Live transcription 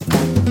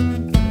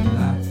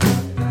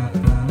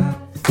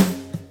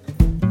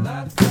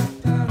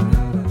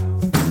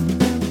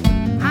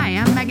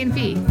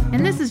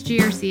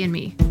GRC and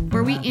Me,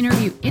 where we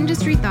interview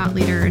industry thought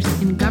leaders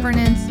in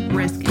governance,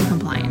 risk, and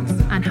compliance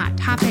on hot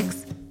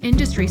topics,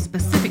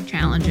 industry-specific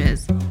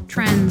challenges,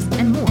 trends,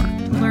 and more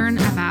to learn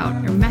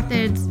about your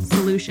methods,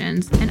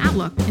 solutions, and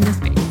outlook in the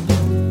space.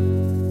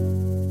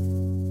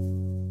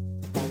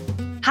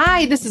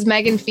 Hi, this is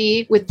Megan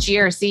Fee with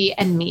GRC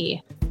and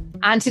Me.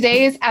 On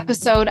today's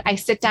episode, I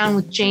sit down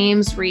with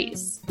James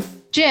Rees.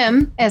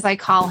 Jim, as I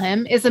call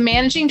him, is a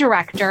managing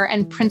director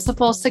and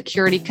principal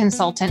security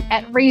consultant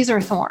at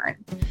Razorthorn.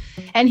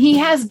 And he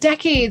has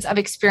decades of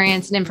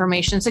experience in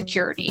information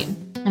security.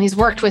 And he's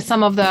worked with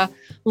some of the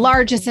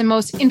largest and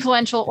most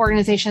influential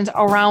organizations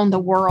around the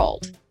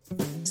world.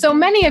 So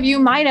many of you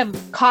might have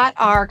caught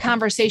our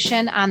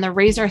conversation on the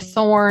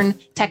Razorthorn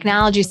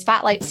Technology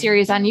Spotlight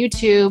series on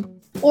YouTube,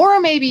 or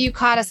maybe you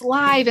caught us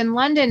live in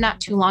London not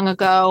too long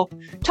ago,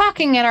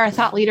 talking at our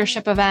thought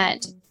leadership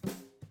event.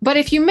 But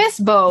if you miss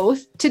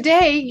both,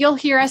 today you'll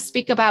hear us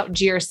speak about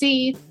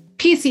GRC,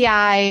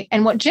 PCI,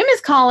 and what Jim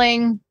is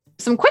calling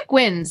some quick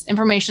wins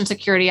information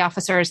security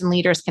officers and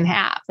leaders can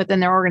have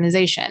within their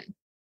organization.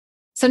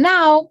 So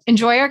now,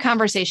 enjoy our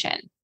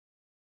conversation.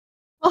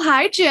 Well,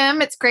 hi,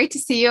 Jim. It's great to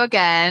see you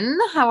again.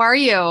 How are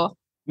you?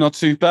 Not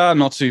too bad,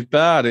 not too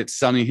bad. It's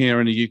sunny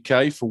here in the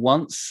UK for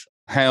once.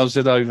 How's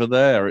it over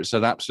there? It's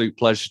an absolute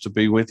pleasure to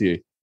be with you.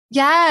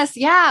 Yes,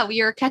 yeah.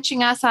 You're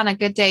catching us on a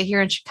good day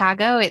here in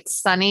Chicago. It's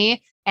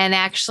sunny and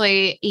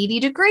actually 80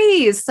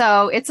 degrees.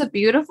 So it's a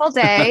beautiful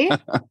day.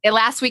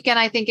 Last weekend,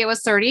 I think it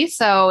was 30.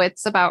 So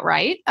it's about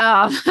right.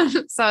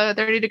 So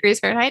 30 degrees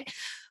Fahrenheit.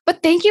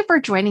 But thank you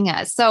for joining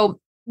us. So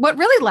what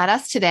really led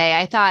us today,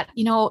 I thought,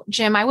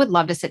 Jim, I would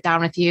love to sit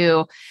down with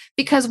you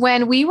because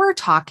when we were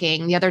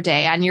talking the other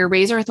day on your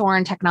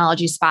Razorthorn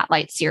Technology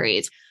Spotlight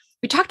series,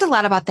 we talked a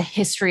lot about the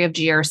history of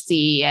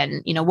GRC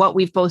and, what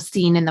we've both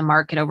seen in the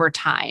market over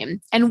time.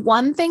 And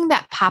one thing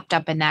that popped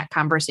up in that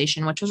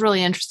conversation, which was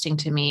really interesting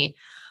to me,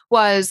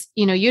 was,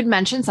 you'd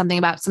mentioned something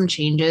about some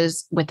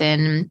changes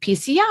within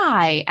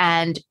PCI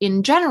and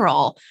in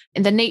general,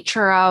 in the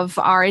nature of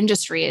our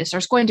industry is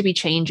there's going to be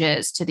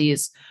changes to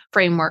these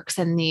frameworks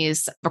and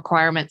these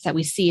requirements that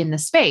we see in the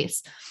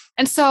space.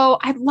 And so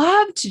I'd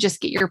love to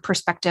just get your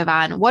perspective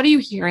on what are you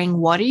hearing?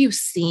 What are you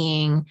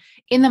seeing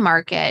in the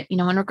market, in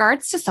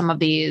regards to some of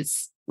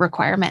these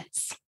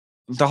requirements?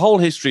 The whole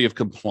history of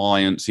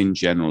compliance in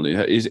general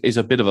is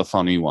a bit of a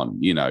funny one,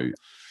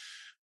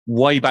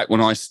 Way back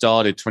when I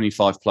started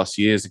 25 plus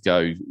years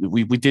ago,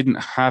 we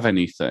didn't have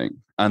anything.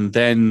 And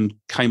then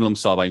came along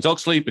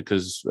Sarbanes-Oxley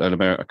because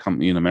a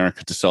company in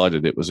America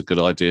decided it was a good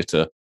idea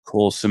to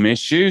cause some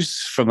issues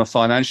from a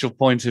financial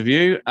point of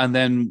view. And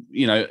then,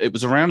 it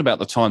was around about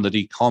the time that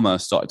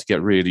e-commerce started to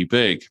get really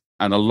big.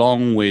 And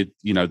along with,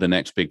 the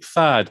next big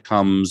fad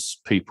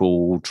comes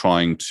people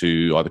trying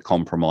to either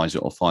compromise it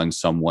or find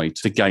some way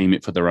to game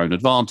it for their own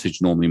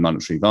advantage, normally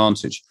monetary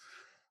advantage.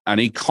 And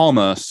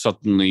e-commerce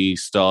suddenly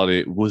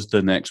was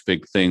the next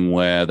big thing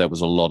where there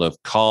was a lot of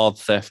card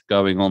theft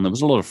going on. There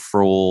was a lot of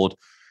fraud.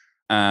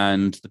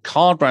 And the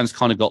card brands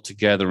kind of got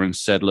together and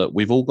said, look,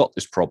 we've all got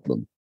this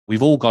problem.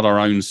 We've all got our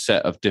own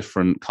set of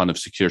different kind of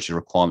security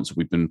requirements that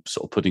we've been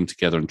sort of putting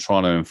together and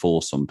trying to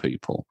enforce on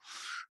people.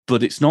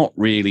 But it's not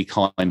really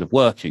kind of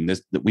working.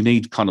 We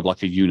need kind of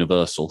like a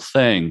universal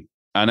thing.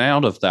 And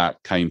out of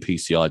that came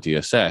PCI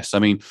DSS. I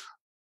mean,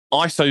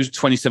 ISO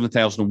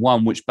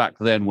 27001, which back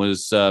then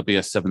was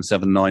BS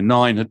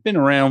 7799, had been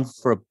around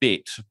for a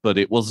bit, but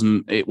it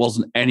wasn't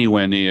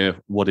anywhere near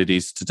what it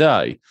is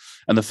today.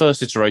 And the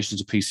first iterations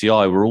of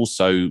PCI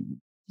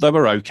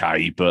were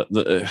okay, but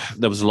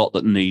there was a lot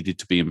that needed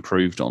to be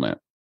improved on it.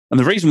 And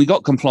the reason we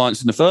got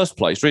compliance in the first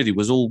place really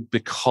was all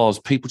because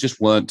people just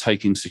weren't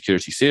taking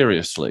security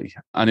seriously.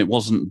 And it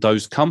wasn't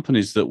those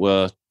companies that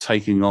were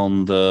taking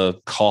on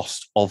the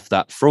cost of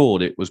that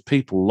fraud. It was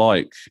people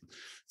like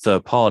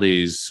third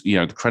parties,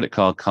 the credit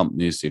card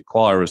companies, the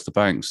acquirers, the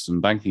banks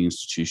and banking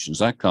institutions,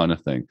 that kind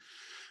of thing.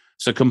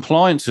 So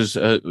compliance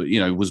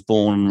was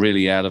born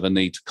really out of a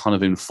need to kind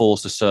of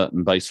enforce a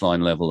certain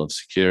baseline level of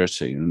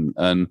security.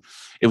 And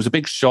it was a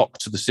big shock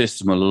to the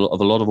system of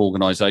a lot of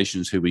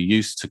organizations who were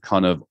used to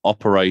kind of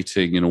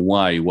operating in a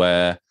way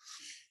where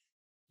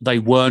they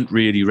weren't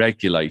really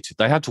regulated.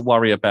 They had to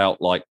worry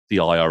about like the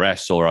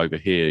IRS or over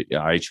here,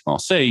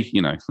 HMRC,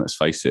 let's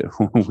face it,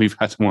 we've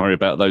had to worry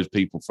about those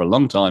people for a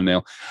long time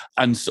now,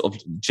 and sort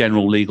of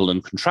general legal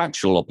and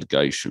contractual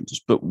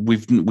obligations. But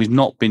we've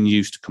not been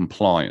used to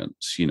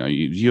compliance.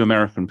 You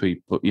American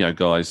people,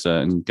 guys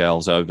and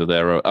gals over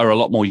there are a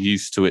lot more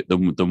used to it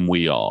than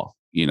we are,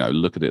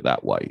 look at it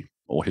that way,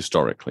 or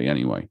historically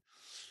anyway.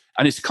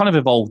 And it's kind of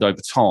evolved over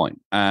time.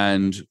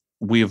 And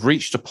we have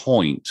reached a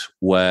point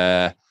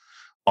where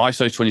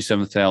ISO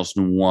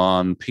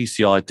 27001,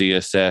 PCI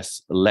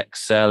DSS,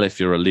 Lexel,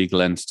 if you're a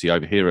legal entity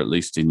over here, at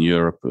least in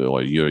Europe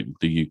or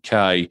the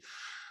UK,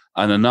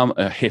 and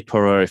a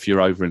HIPAA, if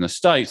you're over in the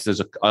States,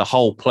 there's a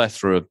whole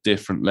plethora of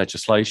different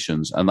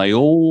legislations, and they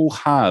all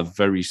have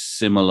very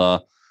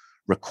similar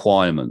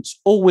requirements,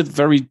 all with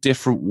very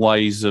different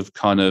ways of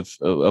kind of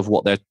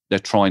what they're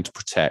trying to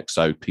protect.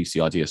 So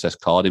PCI DSS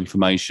card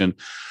information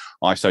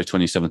ISO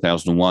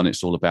 27001,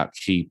 it's all about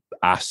key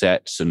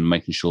assets and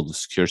making sure the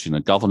security and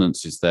the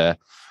governance is there.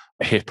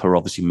 HIPAA,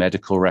 obviously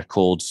medical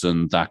records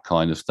and that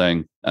kind of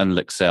thing. And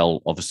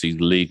Lexel, obviously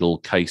legal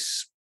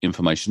case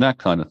information, that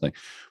kind of thing.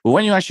 But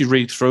when you actually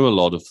read through a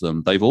lot of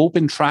them, they've all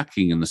been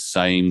tracking in the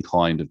same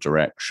kind of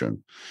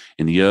direction.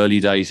 In the early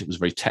days, it was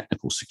very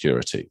technical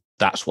security.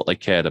 That's what they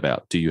cared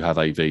about. Do you have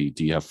AV?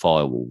 Do you have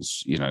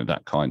firewalls?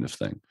 That kind of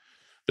thing.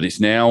 But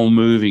it's now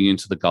moving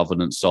into the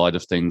governance side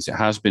of things. It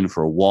has been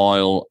for a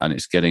while, and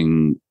it's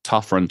getting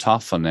tougher and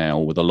tougher now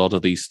with a lot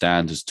of these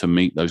standards to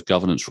meet those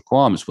governance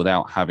requirements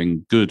without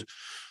having good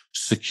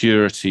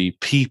security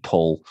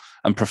people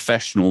and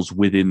professionals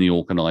within the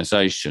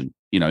organization.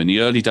 In the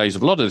early days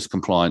of a lot of this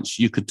compliance,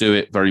 you could do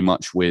it very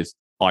much with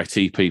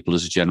IT people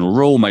as a general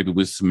rule, maybe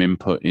with some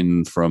input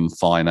in from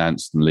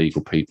finance and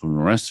legal people and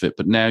the rest of it.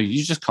 But now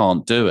you just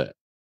can't do it.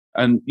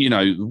 And,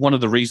 one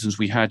of the reasons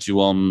we had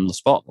you on the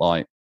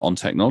Spotlight on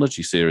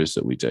Technology series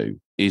that we do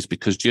is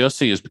because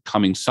GRC is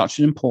becoming such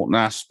an important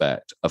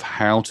aspect of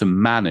how to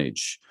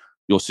manage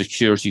your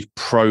security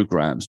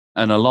programs.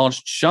 And a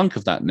large chunk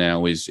of that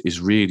now is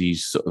really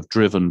sort of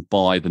driven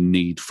by the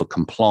need for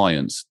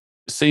compliance.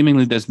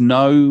 Seemingly, there's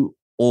no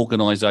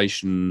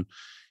organization,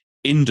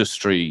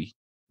 industry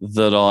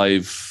that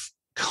I've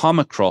come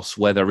across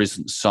where there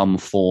isn't some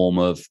form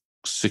of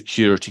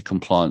security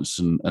compliance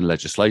and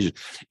legislation,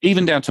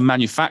 even down to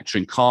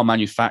manufacturing, car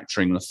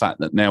manufacturing, and the fact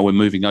that now we're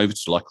moving over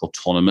to like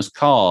autonomous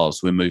cars.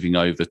 We're moving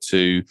over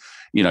to,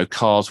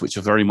 cars which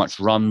are very much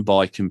run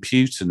by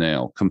computer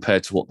now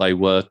compared to what they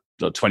were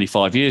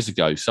 25 years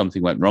ago.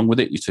 Something went wrong with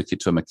it. You took it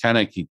to a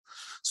mechanic, he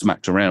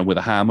smacked around with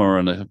a hammer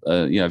and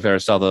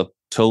various other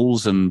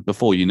tools, and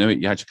before you knew it,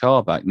 you had your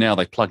car back. Now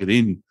they plug it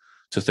in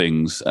to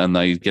things and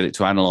they get it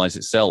to analyze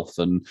itself,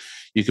 and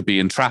you could be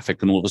in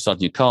traffic and all of a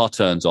sudden your car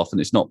turns off, and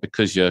it's not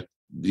because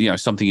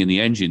something in the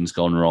engine's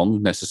gone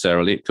wrong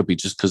necessarily. It could be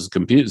just because the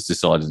computer's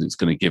decided it's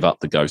going to give up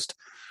the ghost.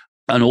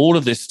 And all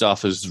of this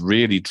stuff has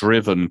really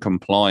driven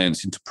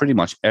compliance into pretty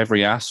much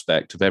every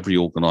aspect of every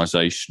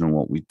organization and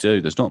what we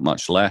do. There's not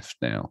much left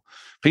now.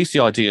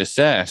 PCI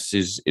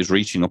DSS is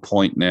reaching a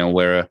point now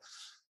where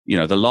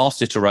the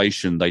last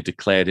iteration, they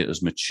declared it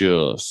as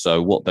mature.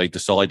 So what they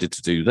decided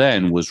to do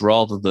then was,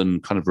 rather than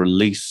kind of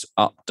release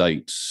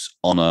updates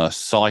on a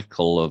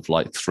cycle of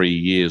like 3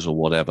 years or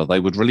whatever, they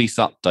would release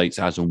updates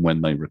as and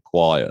when they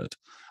required,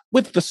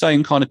 with the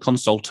same kind of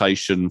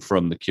consultation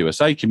from the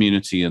QSA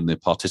community and the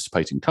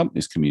participating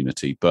companies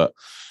community. But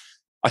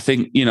I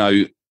think,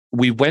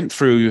 we went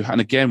through,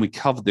 and again, we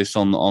covered this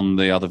on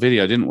the other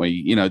video, didn't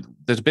we?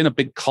 There's been a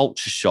big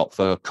culture shock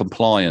for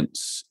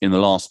compliance in the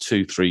last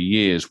 2-3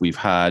 years. We've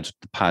had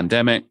the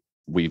pandemic.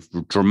 We've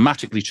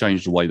dramatically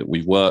changed the way that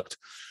we've worked.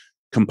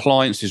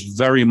 Compliance is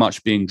very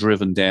much being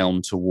driven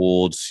down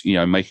towards,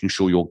 making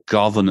sure your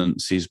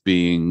governance is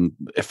being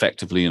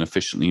effectively and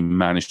efficiently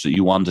managed, that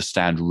you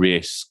understand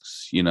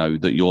risks,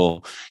 that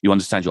you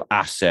understand your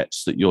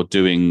assets, that you're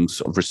doing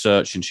sort of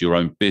research into your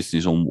own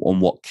business on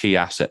what key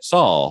assets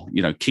are.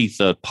 Key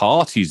third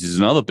parties is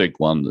another big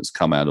one that's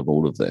come out of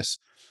all of this.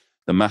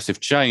 The massive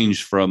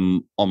change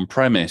from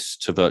on-premise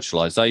to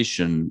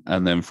virtualization,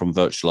 and then from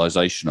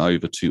virtualization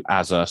over to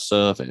as a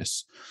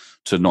service,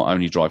 to not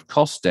only drive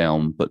costs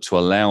down, but to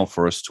allow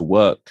for us to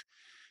work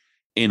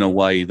in a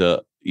way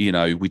that,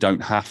 we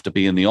don't have to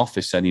be in the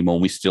office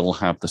anymore. We still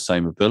have the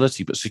same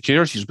ability, but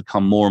security has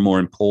become more and more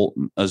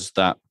important as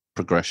that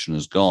progression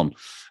has gone.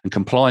 And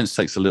compliance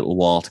takes a little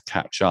while to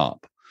catch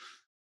up.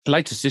 The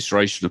latest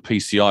iteration of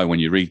PCI, when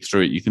you read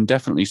through it, you can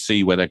definitely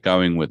see where they're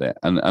going with it.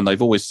 And they've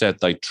always said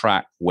they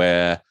track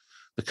where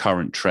the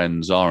current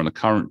trends are. And the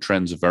current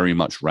trends are very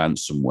much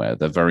ransomware.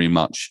 They're very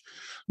much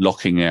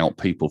locking out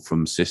people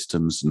from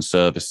systems and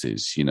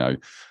services.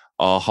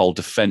 Our whole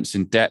defense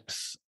in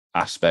depth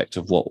aspect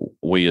of what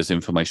we as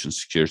information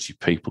security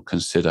people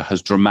consider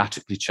has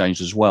dramatically changed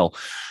as well.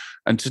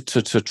 And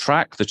to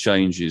track the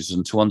changes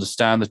and to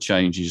understand the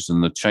changes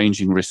and the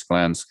changing risk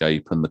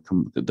landscape and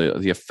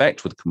the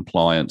effect with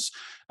compliance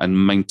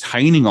and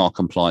maintaining our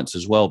compliance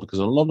as well, because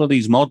a lot of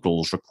these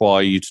models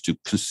require you to do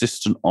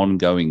consistent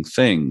ongoing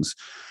things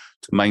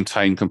to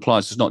maintain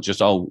compliance. It's not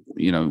just,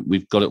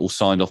 we've got it all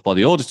signed off by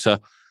the auditor,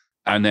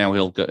 and now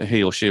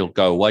he or she'll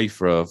go away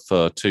for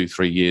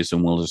 2-3 years,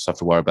 and we'll just have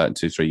to worry about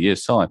it in 2-3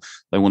 years' time.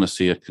 They want to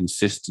see a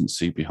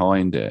consistency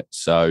behind it.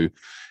 So,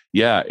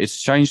 yeah,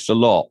 it's changed a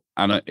lot,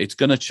 and it's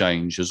going to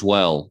change as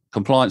well.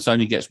 Compliance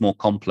only gets more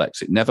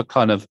complex. It never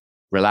kind of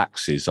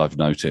relaxes, I've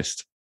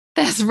noticed.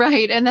 That's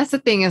right. And that's the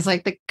thing, is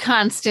like the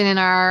constant in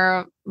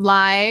our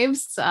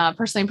lives,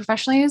 personally and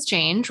professionally, has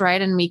changed,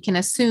 right? And we can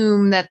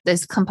assume that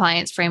this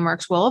compliance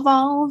frameworks will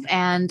evolve,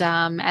 and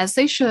as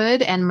they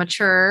should, and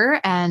mature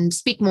and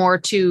speak more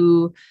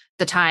to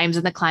the times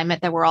and the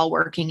climate that we're all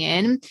working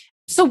in.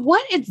 So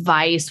what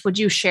advice would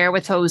you share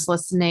with those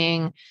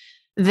listening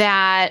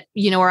that,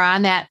 are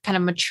on that kind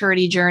of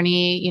maturity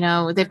journey?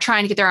 They're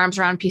trying to get their arms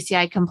around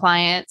PCI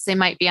compliance. They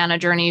might be on a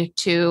journey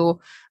to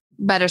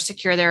better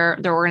secure their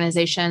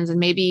organizations, and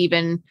maybe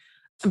even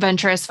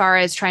venture as far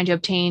as trying to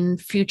obtain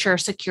future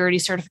security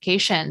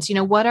certifications.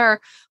 What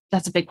are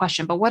that's a big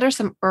question, but what are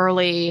some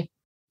early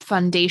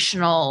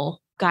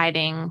foundational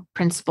guiding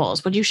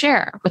principles would you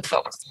share with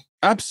folks?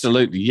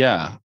 Absolutely.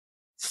 Yeah.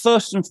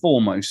 First and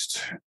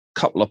foremost,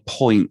 couple of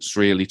points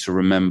really to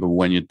remember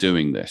when you're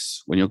doing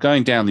this, when you're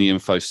going down the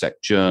infosec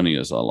journey,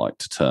 as I like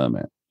to term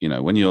it,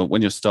 when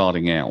you're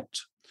starting out.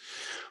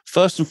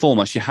 First and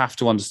foremost, you have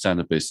to understand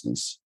the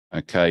business.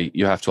 Okay.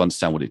 You have to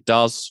understand what it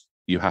does.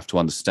 You have to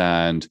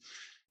understand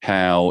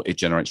how it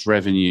generates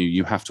revenue.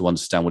 You have to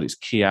understand what its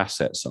key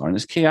assets are. And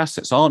its key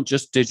assets aren't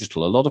just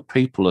digital. A lot of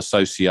people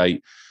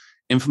associate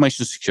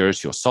information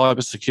security or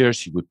cyber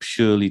security with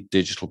purely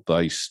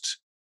digital-based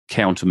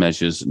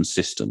countermeasures and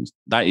systems.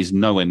 That is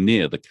nowhere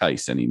near the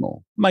case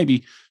anymore.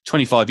 Maybe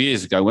 25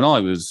 years ago when I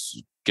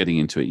was getting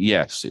into it,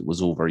 yes, it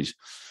was all very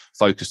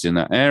focused in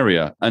that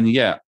area. And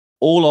yeah,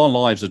 all our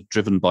lives are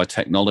driven by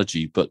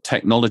technology, but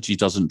technology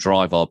doesn't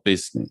drive our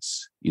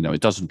business.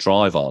 It doesn't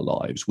drive our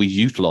lives. We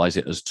utilize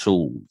it as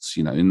tools,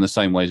 in the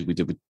same way as we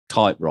did with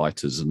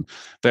typewriters and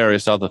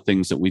various other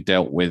things that we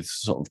dealt with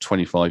sort of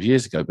 25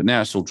 years ago. But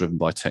now it's all driven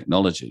by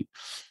technology.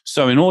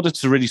 So in order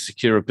to really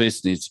secure a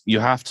business, you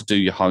have to do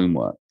your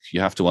homework.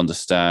 You have to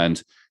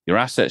understand your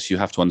assets. You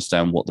have to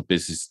understand what the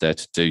business is there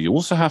to do. You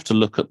also have to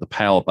look at the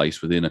power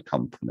base within a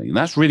company. And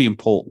that's really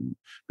important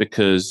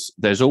because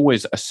there's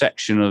always a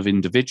section of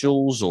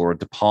individuals or a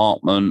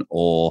department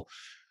or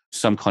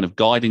some kind of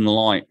guiding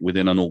light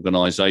within an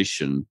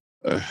organization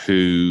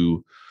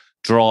who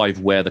drive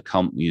where the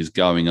company is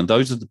going. And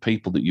those are the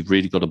people that you've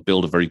really got to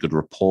build a very good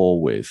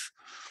rapport with,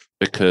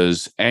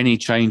 because any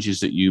changes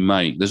that you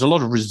make, there's a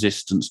lot of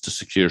resistance to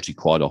security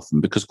quite often,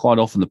 because quite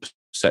often the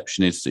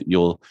perception is that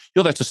you're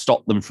there to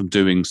stop them from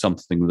doing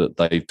something that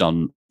they've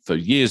done for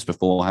years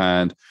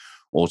beforehand,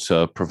 or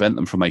to prevent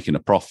them from making a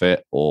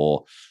profit,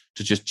 or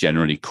to just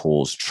generally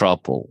cause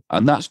trouble.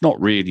 And that's not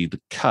really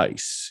the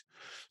case.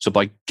 So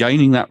by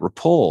gaining that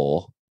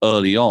rapport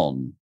early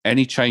on,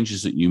 any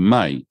changes that you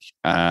make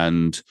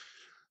and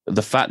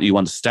the fact that you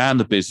understand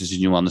the business and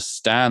you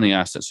understand the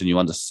assets and you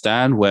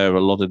understand where a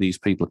lot of these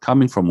people are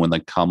coming from when they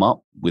come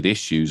up with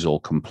issues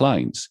or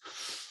complaints,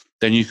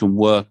 then you can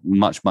work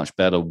much, much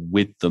better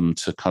with them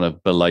to kind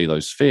of belay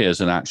those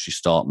fears and actually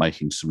start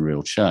making some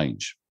real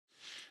change.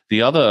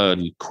 The other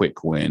early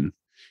quick win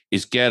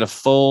is get a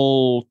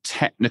full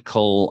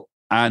technical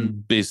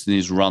and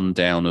business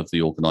rundown of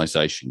the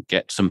organization.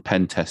 Get some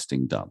pen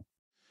testing done,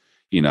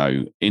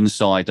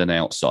 inside and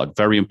outside.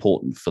 Very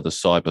important for the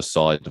cyber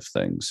side of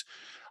things.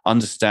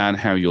 Understand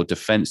how your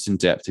defense in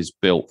depth is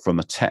built from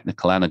a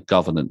technical and a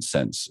governance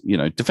sense.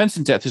 Defense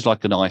in depth is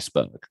like an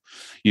iceberg.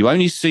 You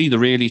only see the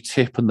really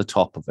tip and the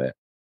top of it.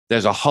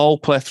 There's a whole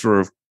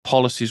plethora of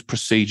policies,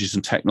 procedures,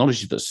 and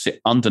technology that sit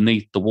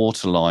underneath the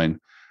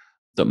waterline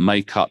that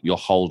make up your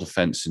whole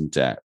defense in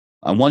depth.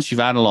 And once you've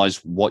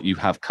analyzed what you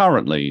have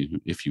currently,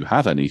 if you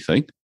have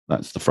anything,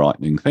 that's the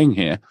frightening thing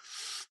here,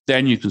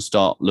 then you can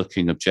start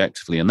looking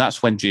objectively. And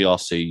that's when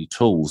GRC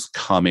tools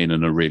come in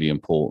and are really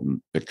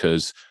important,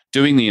 because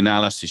doing the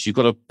analysis, you've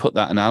got to put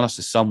that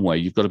analysis somewhere.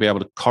 You've got to be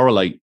able to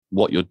correlate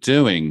what you're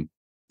doing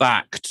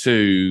back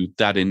to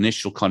that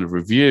initial kind of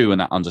review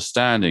and that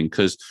understanding.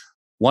 Because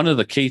one of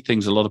the key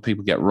things a lot of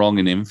people get wrong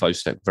in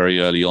InfoSec very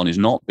early on is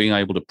not being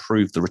able to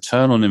prove the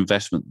return on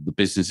investment that the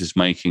business is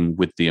making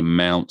with the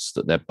amounts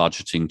that they're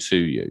budgeting to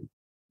you.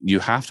 You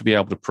have to be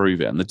able to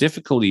prove it. And the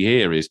difficulty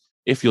here is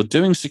if you're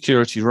doing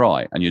security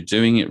right and you're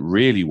doing it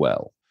really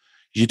well,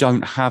 you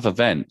don't have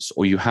events,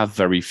 or you have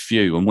very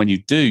few. And when you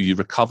do, you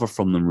recover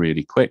from them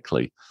really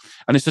quickly.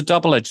 And it's a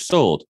double-edged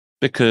sword,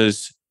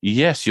 because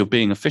yes, you're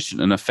being efficient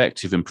and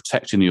effective in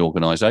protecting the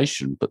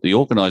organization, but the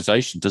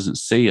organization doesn't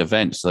see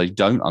events. So they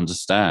don't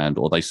understand,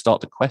 or they start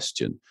to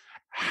question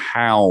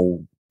how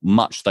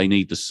much they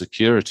need the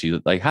security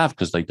that they have,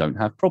 because they don't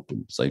have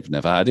problems. They've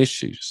never had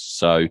issues.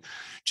 So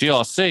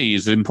GRC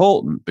is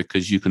important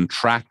because you can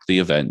track the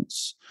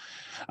events.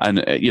 And,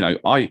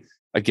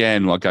 I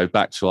go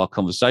back to our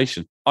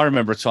conversation. I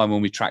remember a time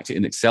when we tracked it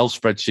in Excel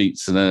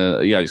spreadsheets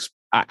and,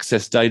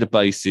 access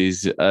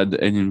databases and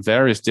in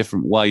various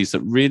different ways that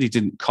really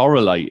didn't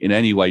correlate in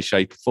any way,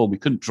 shape, or form. We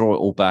couldn't draw it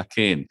all back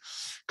in.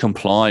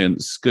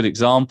 Compliance, good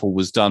example,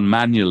 was done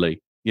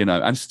manually,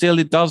 and still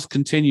it does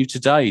continue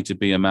today to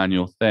be a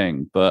manual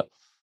thing. But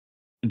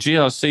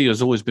GRC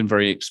has always been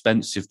very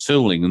expensive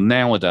tooling, and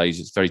nowadays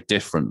it's very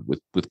different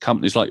with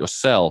companies like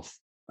yourself.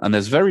 And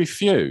there's very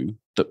few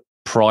that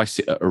price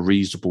it at a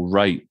reasonable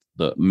rate,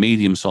 that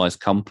medium-sized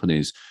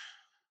companies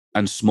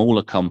and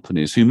smaller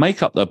companies, who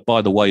make up,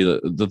 by the way,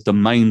 the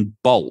main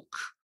bulk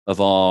of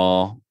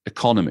our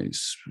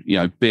economies,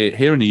 be it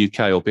here in the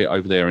UK or be it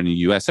over there in the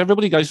US,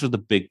 everybody goes for the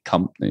big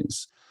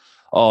companies.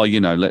 Oh,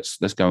 let's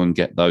go and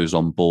get those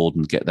on board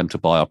and get them to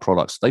buy our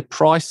products. They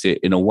price it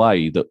in a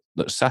way that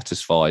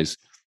satisfies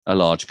a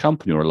large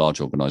company or a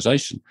large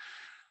organization.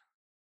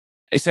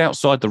 It's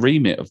outside the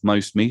remit of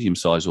most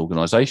medium-sized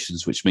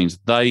organizations, which means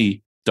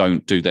they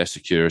don't do their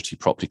security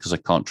properly because they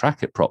can't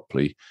track it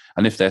properly.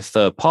 And if they're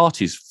third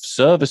parties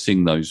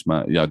servicing those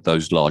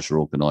larger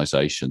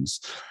organizations,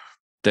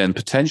 then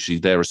potentially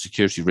they're a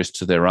security risk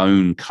to their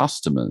own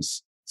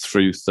customers.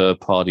 through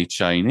third-party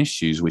chain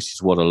issues, which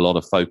is what a lot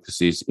of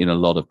focus is in a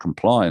lot of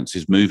compliance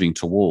is moving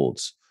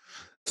towards.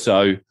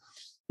 So,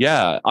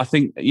 yeah, I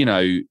think,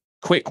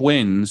 quick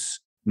wins,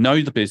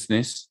 know the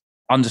business,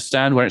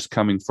 understand where it's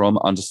coming from,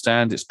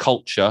 understand its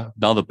culture,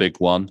 another big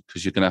one,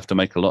 because you're going to have to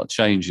make a lot of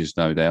changes,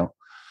 no doubt.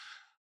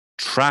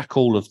 Track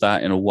all of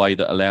that in a way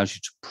that allows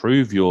you to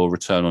prove your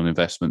return on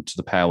investment to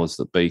the powers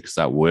that be, because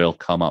that will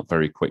come up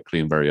very quickly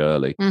and very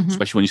early,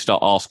 especially when you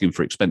start asking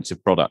for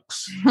expensive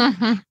products.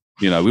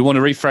 We want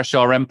to refresh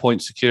our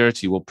endpoint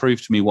security. Well,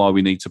 prove to me why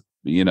we need to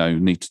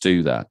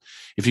do that.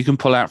 If you can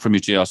pull out from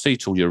your GRC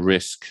tool your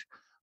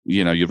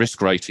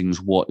risk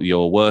ratings, what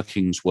your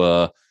workings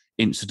were,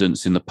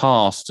 incidents in the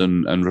past,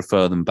 and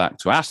refer them back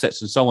to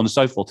assets and so on and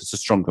so forth, it's a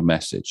stronger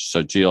message.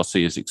 So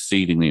GRC is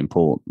exceedingly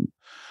important.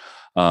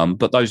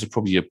 But those are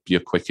probably your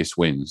quickest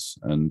wins,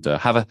 and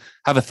have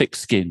a thick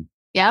skin.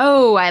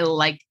 Oh, I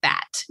like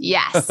that.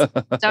 Yes.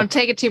 Don't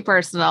take it too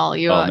personal.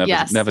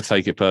 Never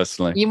take it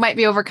personally. You might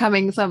be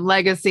overcoming some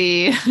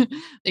legacy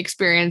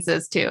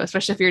experiences too,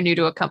 especially if you're new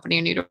to a company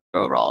or new to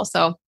a role.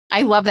 So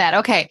I love that.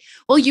 Okay.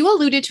 Well, you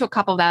alluded to a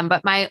couple of them,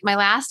 but my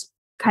last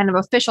kind of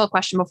official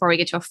question before we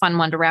get to a fun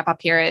one to wrap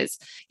up here is,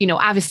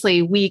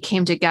 obviously we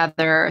came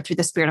together through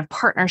the spirit of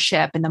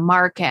partnership in the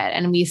market,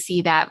 and we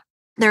see that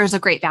there's a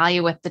great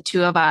value with the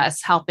two of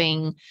us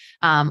helping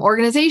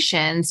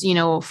organizations,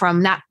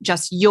 from not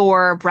just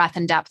your breadth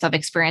and depth of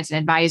experience and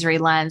advisory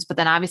lens, but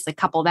then obviously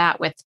couple that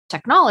with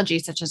technology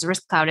such as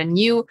Risk Cloud. And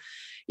you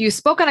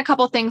spoke on a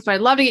couple of things, but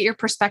I'd love to get your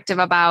perspective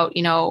about,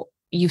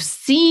 you've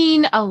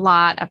seen a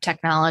lot of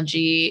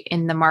technology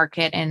in the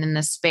market and in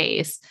the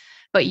space,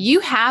 but you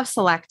have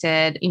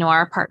selected,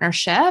 our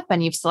partnership,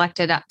 and you've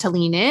selected to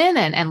lean in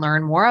and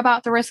learn more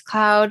about the Risk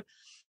Cloud.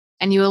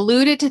 And you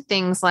alluded to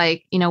things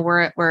like,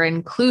 we're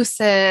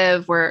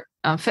inclusive, we're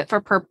fit for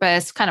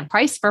purpose, kind of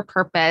priced for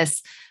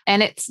purpose.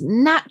 And it's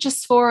not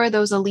just for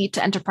those elite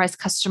to enterprise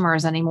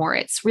customers anymore.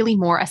 It's really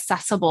more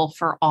accessible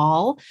for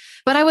all.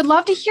 But I would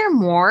love to hear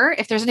more,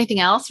 if there's anything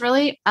else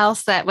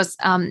that was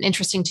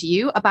interesting to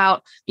you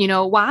about,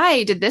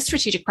 why did this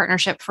strategic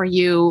partnership for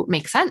you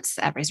make sense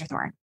at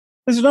Razorthorn?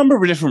 There's a number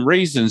of different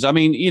reasons. I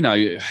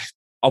mean,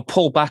 I'll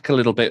pull back a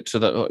little bit to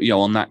the,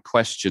 on that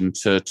question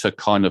to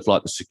kind of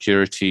like the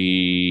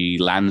security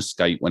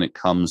landscape when it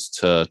comes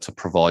to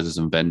providers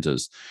and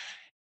vendors.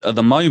 At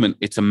the moment,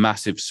 it's a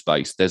massive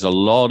space. There's a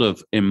lot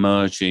of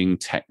emerging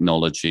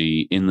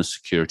technology in the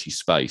security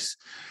space.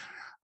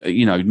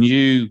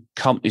 New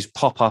companies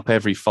pop up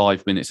every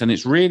 5 minutes, and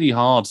it's really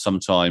hard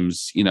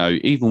sometimes,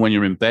 even when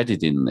you're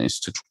embedded in this,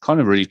 to kind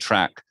of really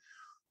track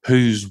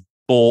who's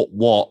bought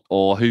what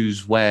or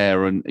who's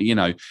where, and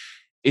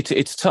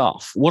it's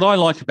tough. What I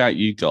like about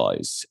you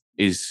guys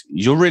is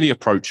you're really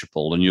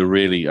approachable, and you're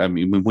really,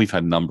 we've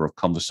had a number of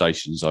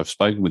conversations. I've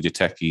spoken with your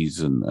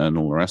techies and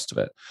all the rest of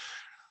it.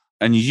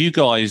 And you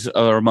guys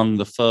are among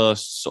the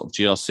first sort of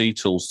GRC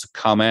tools to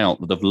come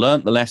out that have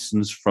learnt the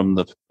lessons from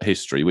the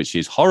history, which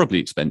is horribly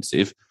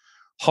expensive,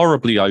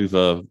 horribly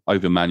over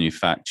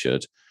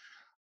manufactured,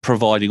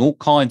 providing all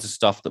kinds of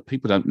stuff that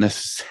people don't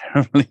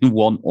necessarily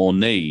want or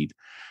need.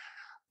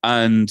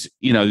 And,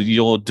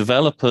 your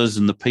developers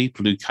and the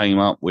people who came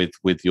up with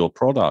your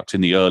product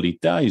in the early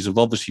days have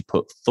obviously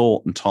put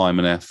thought and time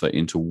and effort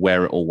into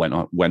where it all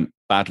went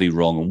badly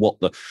wrong, and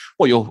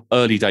what your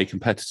early day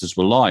competitors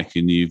were like.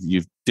 And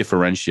you've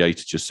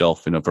differentiated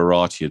yourself in a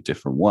variety of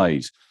different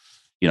ways.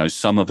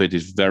 Some of it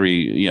is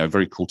very,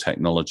 very cool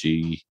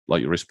technology,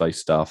 like your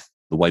risk-based stuff,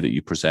 the way that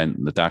you present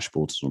and the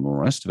dashboards and all the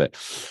rest of it.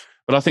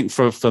 But I think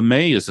for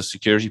me as a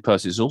security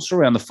person, it's also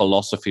around the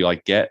philosophy I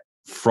get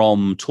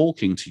from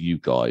talking to you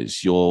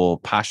guys. You're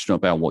passionate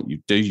about what you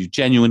do. You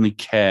genuinely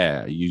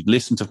care. You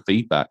listen to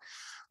feedback.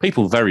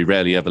 People very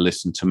rarely ever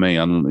listen to me,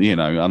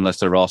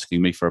 unless they're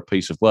asking me for a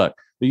piece of work.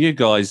 But you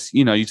guys,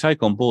 you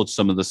take on board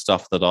some of the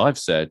stuff that I've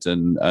said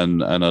and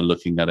are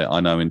looking at it, I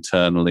know,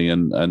 internally,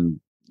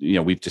 and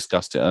we've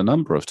discussed it a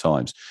number of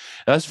times.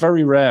 That's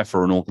very rare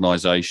for an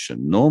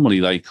organization. Normally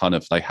they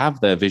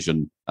have their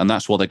vision, and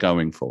that's what they're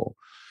going for.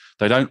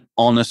 They don't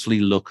honestly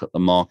look at the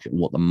market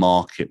and what the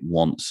market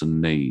wants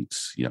and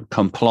needs.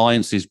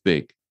 Compliance is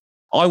big.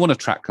 I want to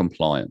track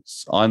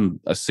compliance. I'm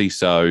a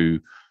CISO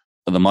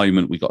at the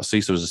moment. We've got a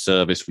CISO as a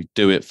service. We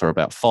do it for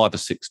about 5 or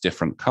 6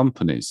 different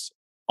companies.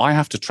 I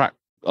have to track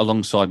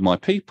alongside my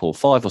people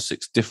 5 or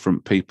 6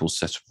 different people's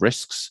set of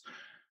risks,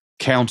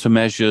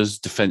 countermeasures,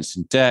 defense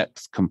in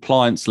depth,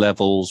 compliance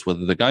levels,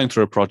 whether they're going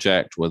through a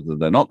project, whether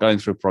they're not going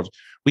through a project.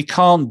 We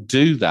can't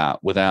do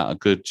that without a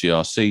good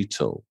GRC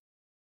tool.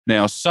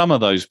 Now, some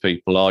of those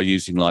people are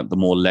using like the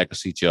more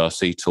legacy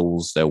GRC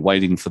tools. They're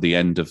waiting for the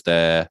end of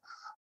their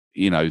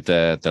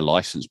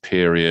license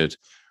period.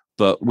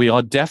 But we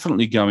are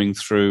definitely going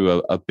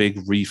through a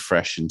big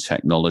refresh in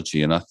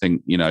technology. And I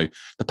think, the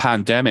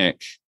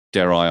pandemic,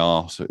 dare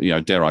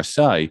I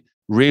say,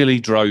 really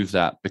drove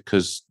that,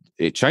 because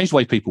it changed the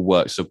way people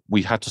work. So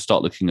we had to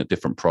start looking at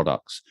different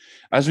products.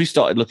 As we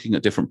started looking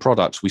at different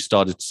products, we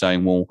started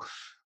saying, well,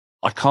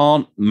 I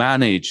can't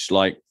manage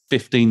like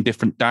 15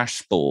 different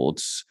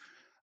dashboards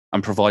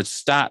and provide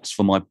stats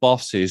for my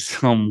bosses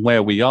on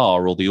where we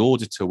are, or the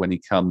auditor when he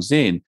comes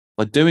in.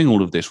 By doing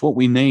all of this, what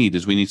we need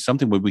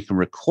something where we can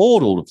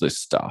record all of this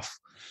stuff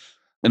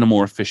in a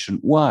more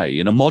efficient way,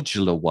 in a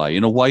modular way,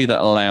 in a way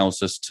that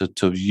allows us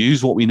to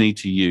use what we need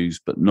to use,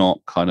 but not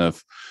kind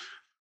of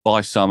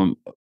by some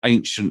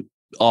ancient,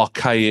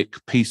 archaic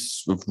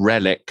piece of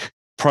relic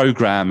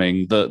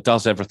programming that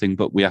does everything,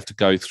 but we have to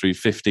go through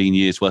 15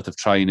 years worth of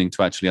training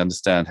to actually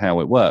understand how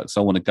it works.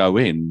 I want to go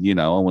in,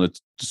 I want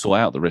to sort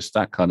out the risk,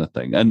 that kind of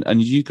thing.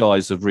 And you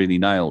guys have really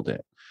nailed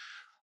it.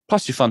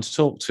 Plus, you're fun to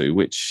talk to,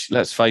 which,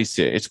 let's face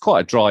it, it's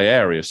quite a dry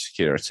area of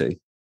security.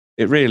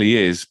 It really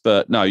is.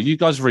 But no, you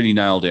guys really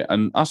nailed it.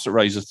 And us at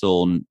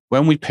Razorthorn,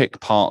 when we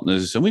pick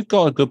partners, and we've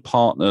got a good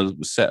partner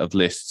set of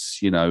lists,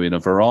 in a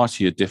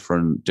variety of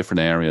different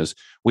areas,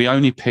 we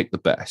only pick the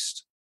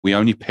best. We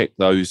only pick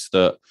those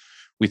that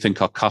we think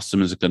our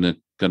customers are going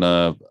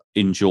to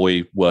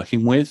enjoy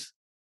working with,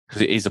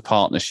 because it is a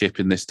partnership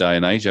in this day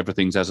and age.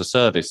 Everything's as a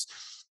service.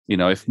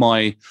 If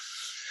my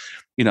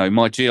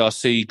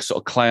GRC sort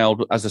of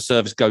cloud as a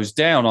service goes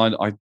down,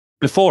 I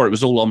before it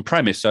was all on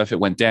premise. So if it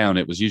went down,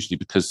 it was usually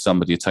because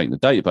somebody had taken the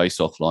database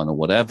offline or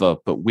whatever.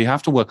 But we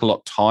have to work a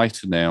lot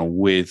tighter now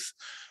with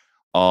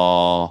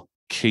our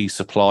key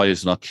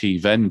suppliers and our key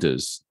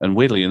vendors. And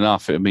weirdly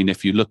enough,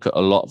 if you look at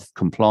a lot of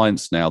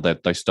compliance now,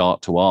 that they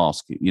start to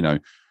ask,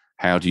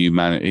 how do you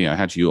manage,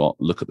 how do you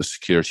look at the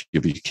security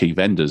of your key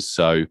vendors?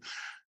 So,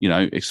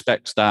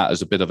 expect that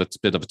as a bit of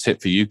a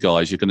tip for you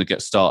guys. You're going to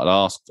get started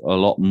asked a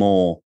lot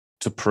more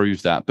to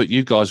prove that. But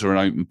you guys are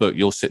an open book.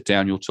 You'll sit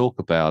down, you'll talk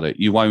about it.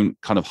 You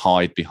won't kind of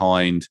hide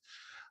behind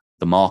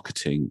the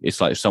marketing. It's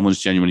like if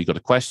someone's genuinely got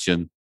a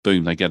question,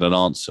 boom, they get an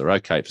answer.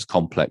 Okay, if it's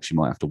complex, you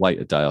might have to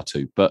wait a day or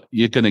two, but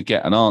you're going to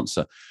get an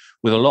answer.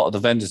 With a lot of the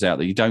vendors out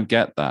there, you don't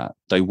get that.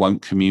 They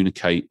won't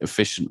communicate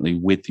efficiently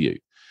with you,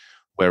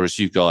 whereas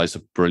you guys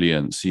are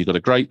brilliant. So you've got a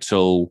great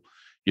tool.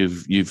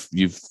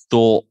 You've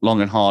thought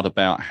long and hard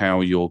about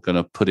how you're going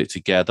to put it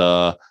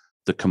together,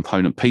 the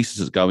component pieces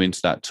that go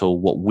into that tool,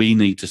 what we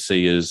need to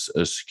see as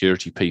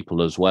security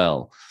people as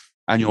well.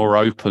 And you're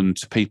open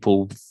to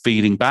people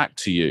feeding back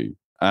to you.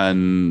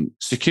 And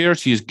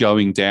security is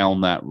going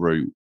down that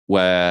route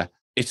where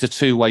it's a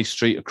two-way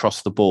street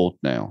across the board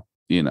now,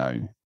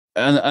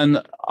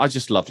 And I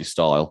just love your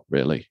style,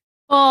 really.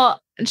 Well,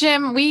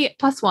 Jim, we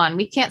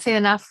can't say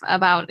enough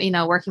about,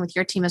 working with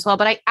your team as well.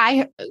 But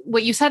I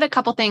what you said, a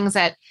couple things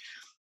that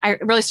I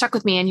really stuck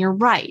with me, and you're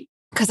right.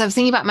 Because I was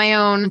thinking about my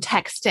own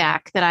tech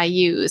stack that I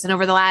use. And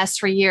over the last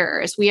 3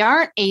 years, we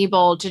aren't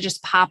able to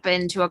just pop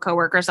into a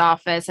coworker's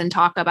office and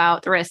talk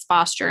about the risk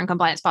posture and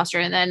compliance posture.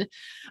 And then,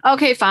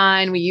 okay,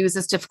 fine, we use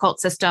this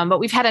difficult system, but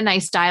we've had a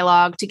nice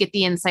dialogue to get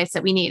the insights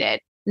that we needed.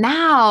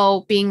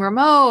 Now, being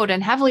remote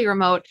and heavily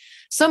remote,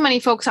 so many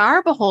folks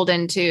are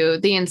beholden to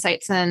the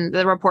insights and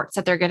the reports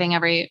that they're getting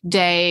every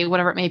day,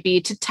 whatever it may be,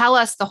 to tell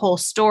us the whole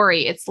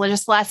story. It's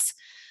just less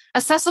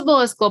accessible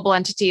as global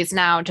entities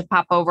now to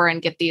pop over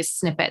and get these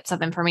snippets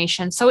of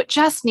information. So it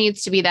just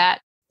needs to be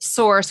that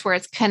source where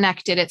it's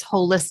connected, it's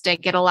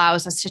holistic, it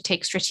allows us to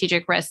take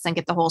strategic risks and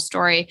get the whole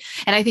story.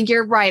 And I think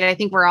you're right. I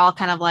think we're all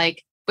kind of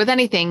like, with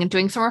anything,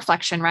 doing some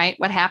reflection, right?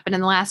 What happened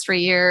in the last 3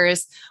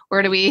 years?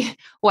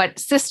 What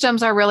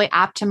systems are really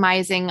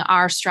optimizing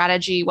our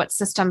strategy? What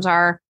systems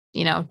are,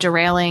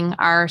 derailing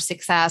our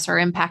success or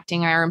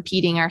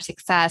impeding our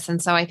success?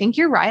 And so I think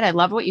you're right. I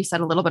love what you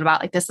said a little bit about,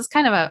 like, this is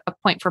kind of a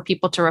point for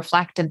people to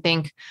reflect and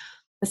think,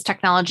 this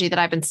technology that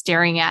I've been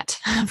staring at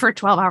for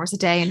 12 hours a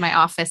day in my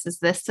office, is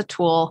this the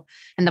tool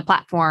and the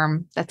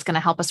platform that's going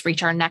to help us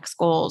reach our next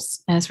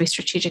goals as we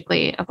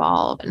strategically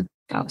evolve and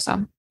go?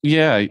 So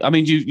yeah,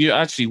 you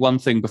actually, one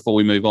thing before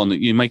we move on, that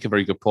you make a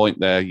very good point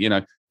there.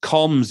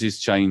 Comms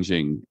is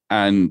changing,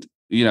 and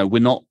we're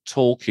not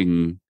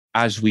talking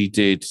as we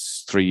did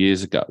 3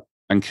 years ago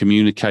and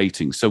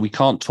communicating. So we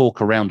can't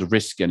talk around a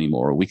risk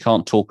anymore, or we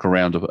can't talk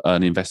around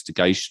an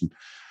investigation.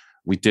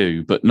 We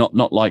do, but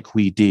not like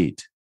we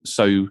did.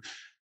 So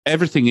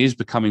everything is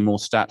becoming more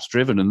stats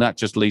driven, and that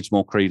just leads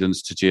more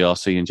credence to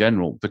GRC in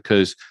general,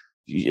 because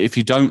if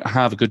you don't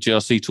have a good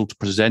GRC tool to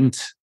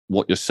present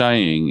what you're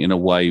saying in a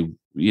way,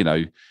 you're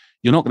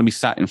not going to be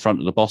sat in front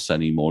of the boss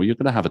anymore. You're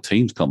going to have a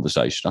Teams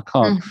conversation.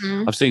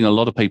 I've seen a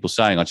lot of people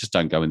saying, I just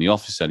don't go in the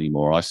office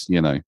anymore.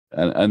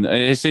 And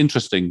it's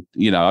interesting.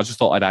 I just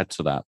thought I'd add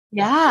to that.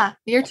 Yeah,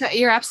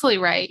 you're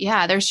absolutely right.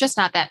 Yeah, there's just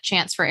not that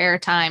chance for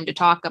airtime to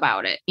talk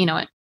about it,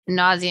 ad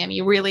nauseum.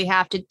 You really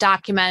have to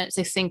document it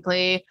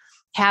succinctly,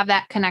 have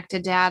that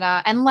connected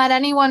data, and let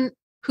anyone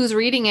who's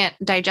reading it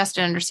digest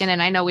and understand it.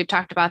 And I know we've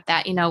talked about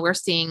that. We're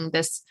seeing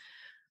this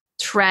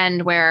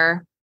trend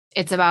where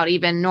it's about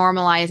even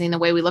normalizing the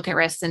way we look at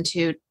risks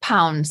into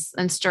pounds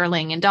and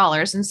sterling and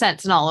dollars and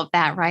cents and all of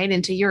that, right?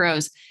 Into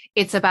euros.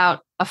 It's about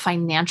a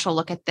financial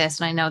look at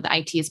this. And I know the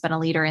IT has been a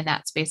leader in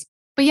that space.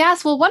 But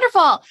yes, well,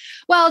 wonderful.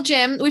 Well,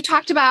 Jim, we've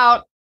talked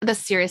about the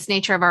serious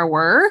nature of our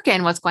work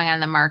and what's going on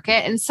in the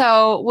market. And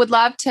so would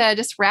love to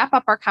just wrap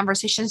up our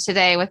conversation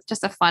today with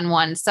just a fun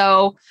one.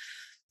 So,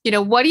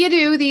 what do you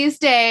do these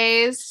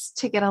days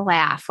to get a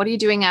laugh? What are you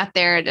doing out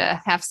there to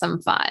have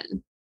some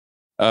fun?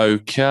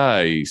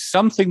 Okay,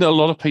 something that a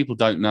lot of people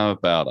don't know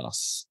about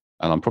us,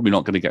 and I'm probably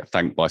not going to get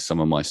thanked by some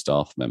of my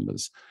staff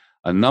members.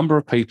 A number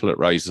of people at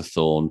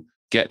Razorthorn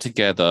get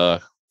together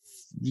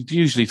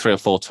usually 3 or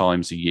 4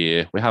 times a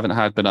year. We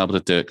haven't been able to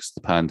do it because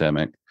of the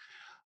pandemic.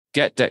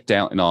 Get decked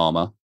out in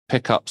armor,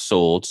 pick up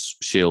swords,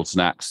 shields,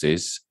 and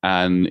axes,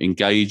 and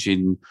engage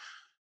in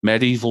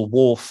medieval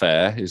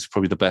warfare is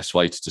probably the best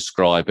way to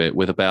describe it,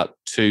 with about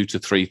 2,000 to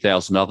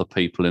 3,000 other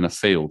people in a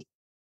field.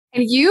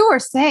 And you were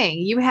saying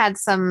you had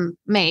some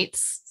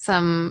mates,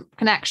 some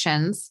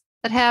connections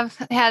that have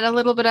had a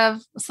little bit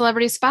of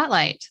celebrity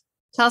spotlight.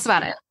 Tell us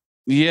about it.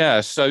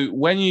 Yeah. So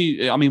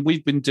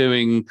we've been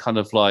doing kind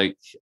of like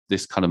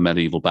this kind of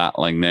medieval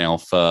battling now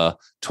for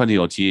 20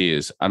 odd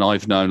years. And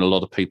I've known a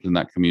lot of people in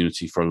that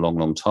community for a long,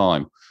 long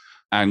time.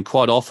 And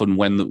quite often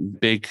when the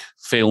big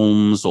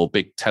films or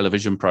big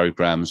television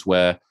programs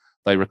where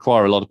they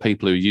require a lot of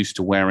people who are used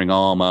to wearing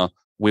armor,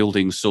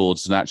 wielding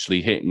swords and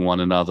actually hitting one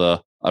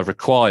another are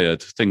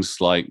required, things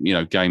like,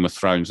 Game of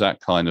Thrones, that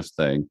kind of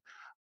thing,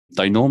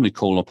 they normally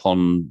call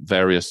upon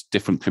various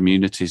different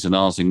communities, and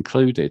ours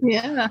included.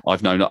 Yeah.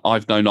 I've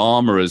known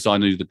armorers. I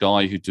knew the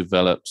guy who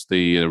developed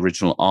the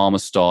original armor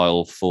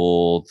style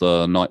for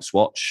the Night's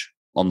Watch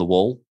on the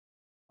wall.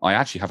 I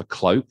actually have a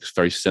cloak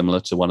very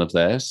similar to one of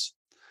theirs.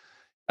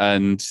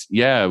 And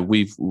yeah,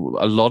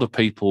 a lot of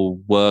people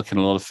work in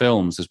a lot of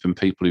films. There's been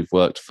people who've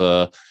worked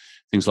for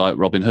things like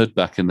Robin Hood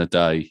back in the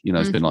day.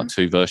 There's been like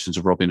 2 versions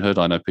of Robin Hood.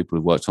 I know people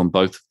who've worked on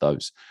both of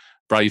those.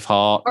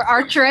 Braveheart. Or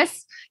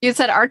Archeress. You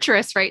said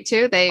Archeress, right,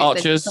 too?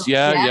 Archers,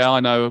 yeah.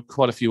 I know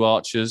quite a few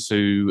archers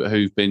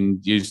who've been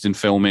used in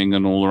filming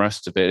and all the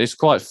rest of it. It's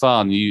quite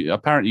fun.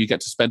 Apparently you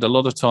get to spend a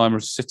lot of time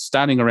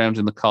standing around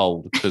in the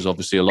cold, because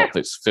obviously a lot of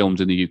it's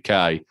filmed in the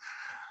UK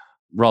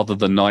rather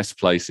than nice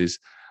places.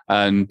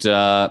 And,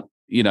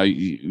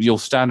 you'll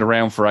stand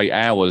around for 8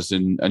 hours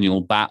and you'll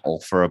battle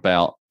for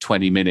about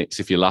 20 minutes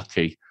if you're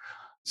lucky.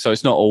 So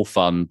it's not all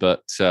fun,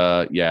 but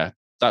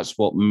that's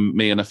what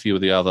me and a few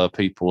of the other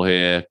people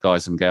here,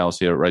 guys and gals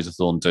here at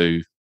Razorthorn,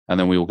 do. And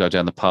then we all go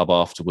down the pub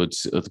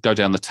afterwards, go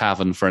down the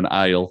tavern for an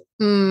ale.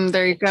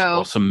 There you go.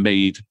 Or some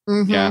mead.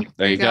 Mm-hmm. Yeah,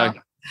 there you go.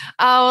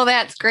 Oh,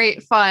 that's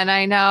great fun.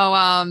 I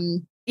know.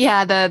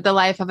 The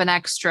life of an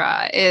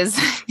extra is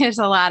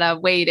a lot of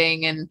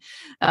waiting and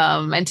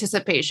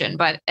anticipation.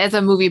 But as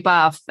a movie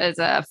buff, as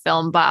a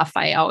film buff,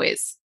 I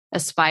always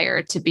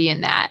aspire to be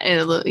in that,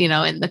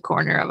 in the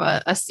corner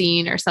of a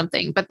scene or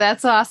something. But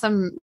that's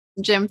awesome,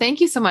 Jim. Thank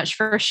you so much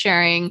for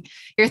sharing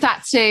your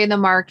thoughts today in the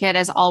market.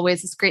 As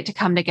always, it's great to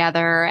come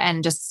together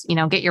and just,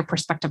 get your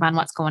perspective on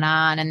what's going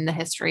on and the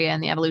history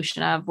and the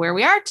evolution of where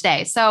we are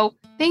today. So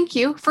thank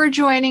you for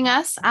joining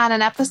us on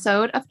an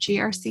episode of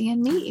GRC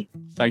and Me.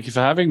 Thank you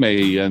for having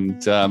me.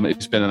 And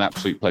it's been an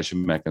absolute pleasure,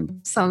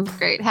 Megan. Sounds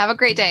great. Have a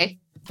great day.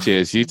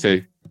 Cheers. You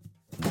too.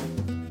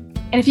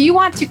 And if you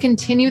want to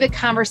continue the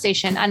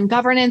conversation on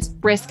governance,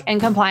 risk, and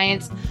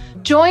compliance,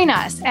 join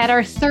us at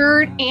our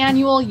 3rd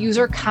annual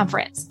user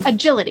conference,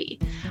 Agility,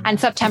 on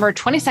September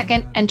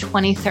 22nd and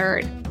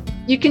 23rd.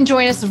 You can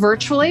join us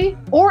virtually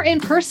or in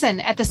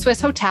person at the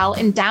Swiss Hotel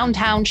in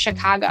downtown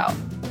Chicago.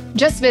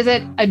 Just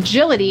visit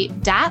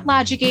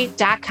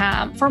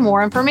agility.logigate.com for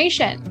more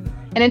information.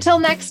 And until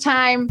next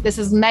time, this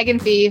is Megan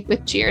Fee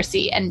with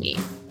GRC and Me.